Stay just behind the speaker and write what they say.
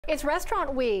It's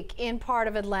Restaurant Week in part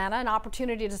of Atlanta, an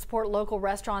opportunity to support local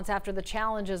restaurants after the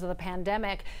challenges of the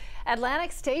pandemic.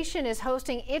 Atlantic Station is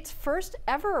hosting its first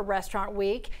ever Restaurant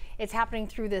Week. It's happening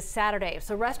through this Saturday.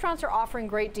 So restaurants are offering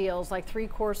great deals like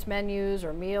 3-course menus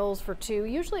or meals for two,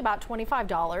 usually about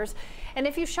 $25. And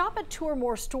if you shop at 2 or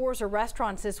more stores or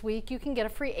restaurants this week, you can get a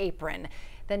free apron.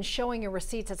 Then showing your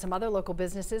receipts at some other local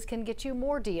businesses can get you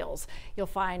more deals. You'll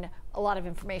find a lot of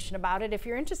information about it if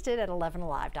you're interested at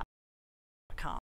 11alive.com.